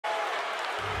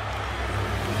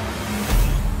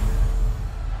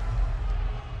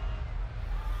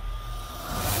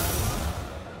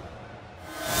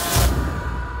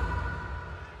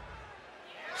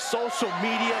social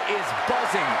media is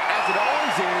buzzing, as it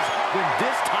always is when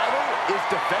this title is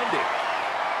defended.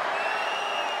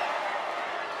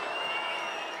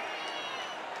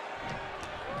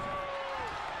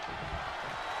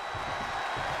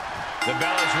 The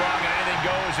bell is rung and anything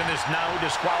goes in this no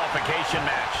disqualification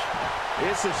match.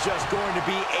 This is just going to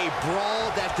be a brawl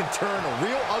that can turn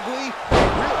real ugly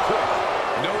real quick.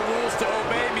 No rules to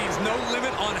obey means no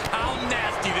limit on how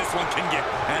nasty this one can get,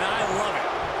 and I love it.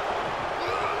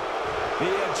 The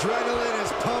adrenaline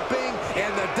is pumping, and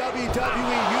the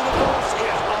WWE Universe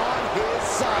is on his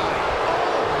side.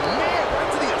 Oh, man, right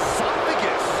to the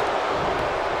esophagus.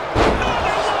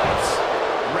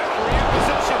 Referee in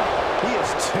position. He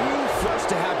is too fresh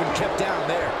to have been kept down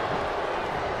there.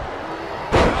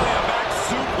 Back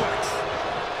suplex.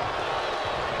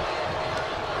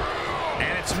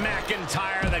 And it's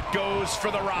McIntyre that goes for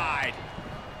the ride.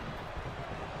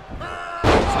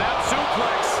 Snap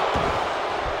suplex.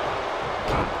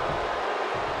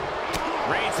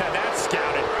 Reigns had that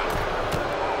scouted.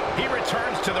 He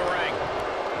returns to the ring.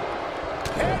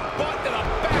 Headbutt to the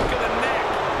back of the neck.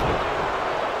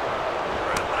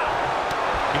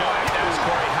 You know, I have to ask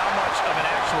Corey, how much of an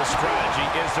actual strategy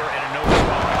is there in a no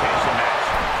disqualification match?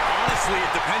 Honestly,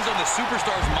 it depends on the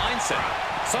superstar's mindset.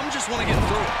 Some just want to get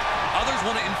through it. Others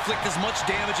want to inflict as much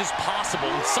damage as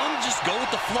possible, and some just go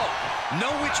with the flow.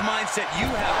 Know which mindset you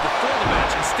have before the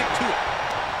match and stick to it.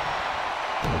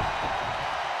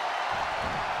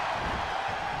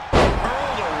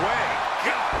 Hurled away.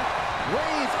 God.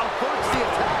 Reigns averts the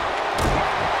attack.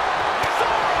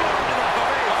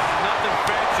 Nothing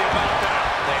fancy about that.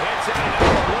 The head's ended up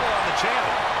a little on the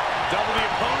channel. Double the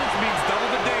opponents means double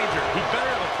the danger. He better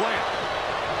have a plan.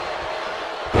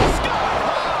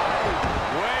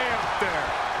 Way up there.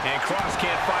 And Kross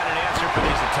can't find an answer for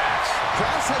these attacks.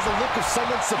 Kross has a look of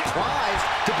someone surprised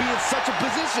to be in such a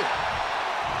position.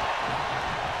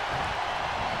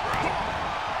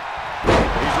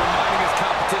 He's reminding his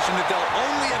competition that they'll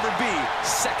only ever be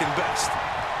second best.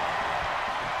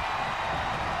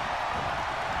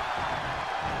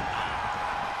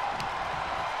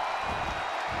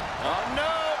 Oh,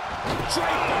 no!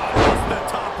 Draped across the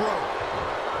top rope.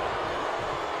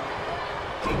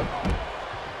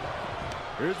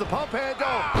 Here's the pump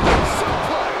handle.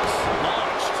 Suplex.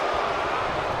 Launched.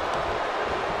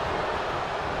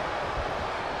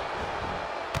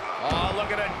 Oh,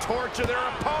 look at it torture their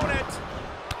opponent.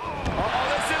 Oh,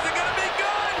 this isn't going to be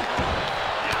good.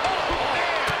 Oh,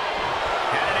 man.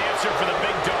 And an answer for the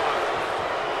big dog.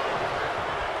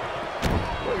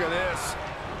 Look at this.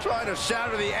 Trying to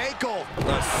shatter the ankle.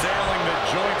 Assailing the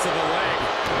joints of the leg.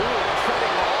 Ooh,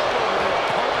 treading all over their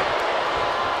opponent.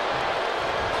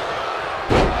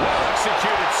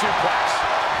 Well-executed suplex.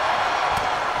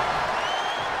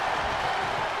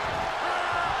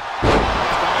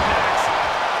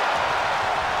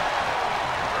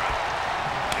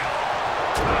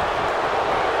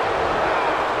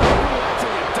 That's how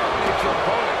you dominate your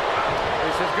opponent.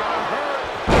 This is gonna hurt.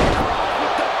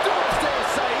 With the Doomsday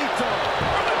Saito.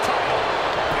 For the title.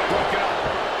 Broken up,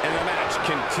 and the match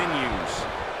continues.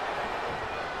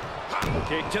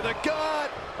 Kick to the gut.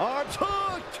 Arms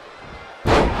hooked.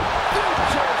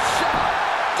 Future shot.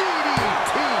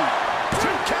 DDT. 2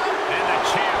 count. And the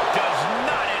champ does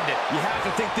not end it. You have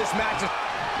to think this match is...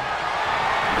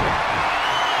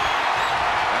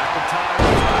 McIntyre.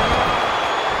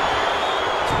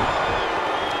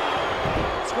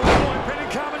 Scoreboard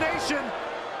pinning combination.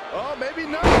 Oh, maybe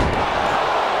not.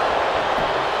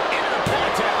 Into the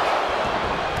ponytail.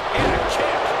 And a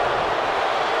kick.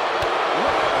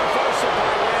 Reversal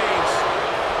by Reigns.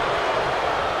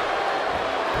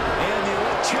 And the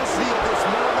electricity of this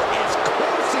moment is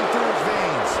coursing through his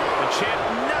veins. The champ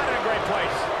not in a great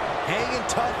place. Hanging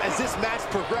tough as this match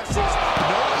progresses.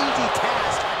 No easy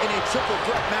task in a triple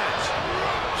threat match.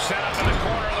 Set up in the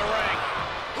corner of the ring.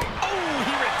 Oh,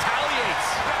 he retaliates.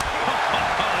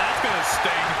 That's going to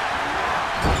sting.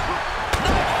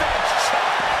 Knife edge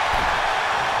chop.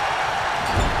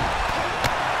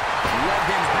 Let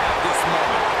him have this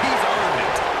moment. He's earned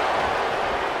it.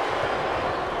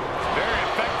 Very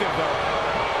effective, though.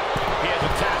 He has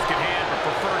a task at hand, but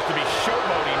prefers to be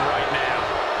showboating right now.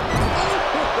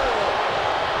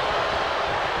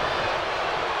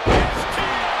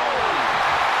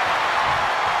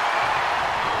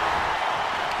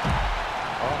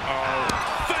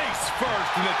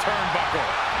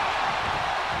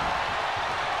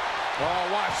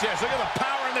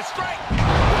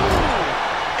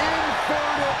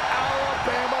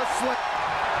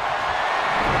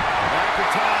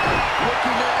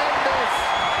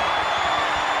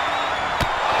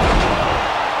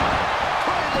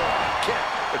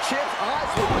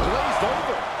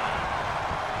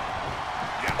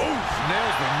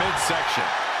 midsection.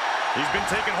 He's been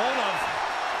taken hold of.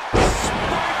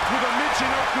 Spiked with a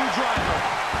Michinoku driver.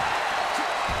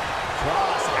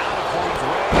 Kross out of harm's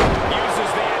way.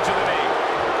 Uses the edge of the knee.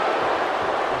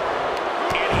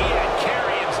 And he had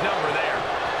Karrion's number there.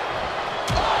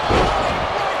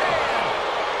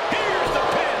 Here's the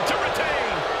pin to retain.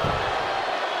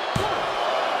 1,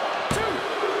 2.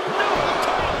 No, the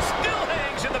title still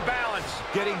hangs in the balance.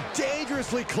 Getting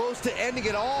dangerously close to ending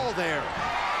it all there.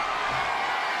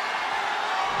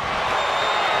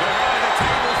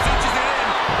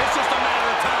 It's just a matter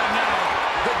of time now.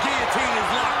 The guillotine is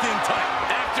locked in tight.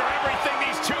 After everything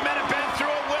these two men have been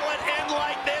through, will it end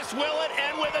like this? Will it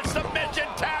end with a submission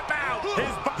tap out?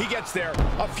 He gets there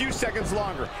a few seconds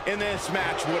longer, and this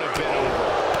match would have been over.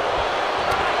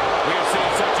 We have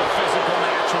seen such a physical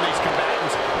match from these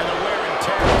combatants, and the wear and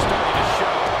tear is starting to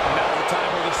show. Now's the time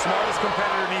where the smartest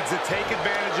competitor needs to take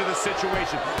advantage of the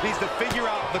situation. Needs to figure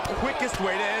out the quickest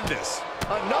way to end this.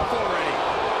 Enough already.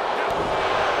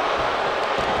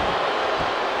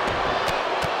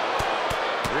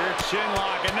 Rear chin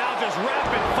lock, and now just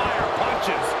rapid-fire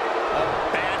punches. A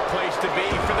bad place to be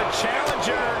for the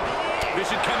challenger.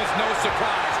 This should come as no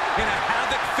surprise. In a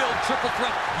havoc-filled triple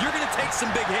threat, you're going to take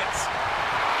some big hits.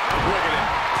 Look at him.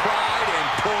 Pride and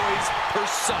poise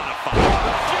personified.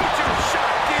 The future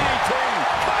shot DDT.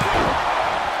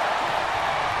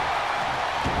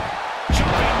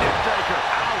 Jumping neckbreaker.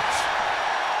 Ouch.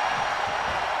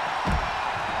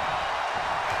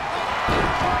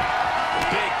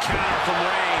 Big counter from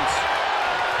Reigns.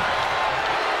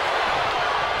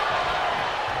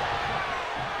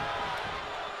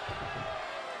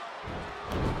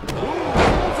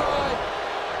 Bullseye.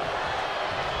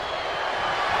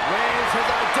 Reigns has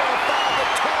identified the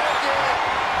target.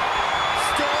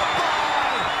 Stand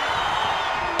by.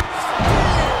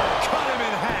 Spear. Cut him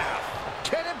in half.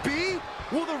 Can it be?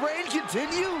 Will the reign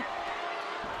continue?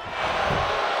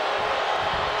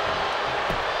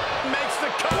 Makes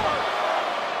the cover.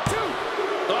 2.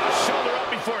 Shoulder up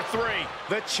before 3.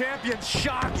 The champion's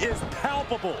shock is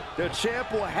palpable. The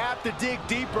champ will have to dig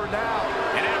deeper now.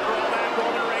 And after all that,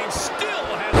 Roman Reigns still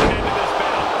hasn't ended this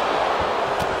battle.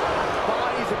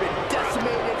 Bodies have been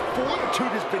decimated,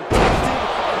 fortitude has been tested,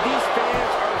 and these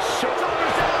fans are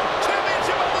shoulders down.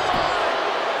 Championship on the line.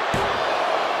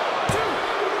 2,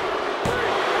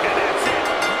 3. And that's it.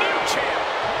 New champ.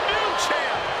 New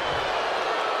champ.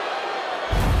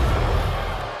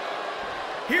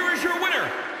 Here is your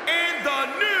winner and the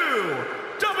new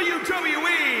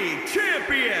WWE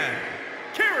Champion,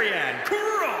 Karrion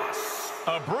Kross.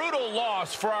 A brutal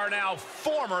loss for our now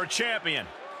former champion.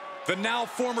 The now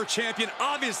former champion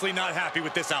obviously not happy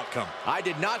with this outcome. I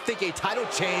did not think a title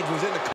change was in the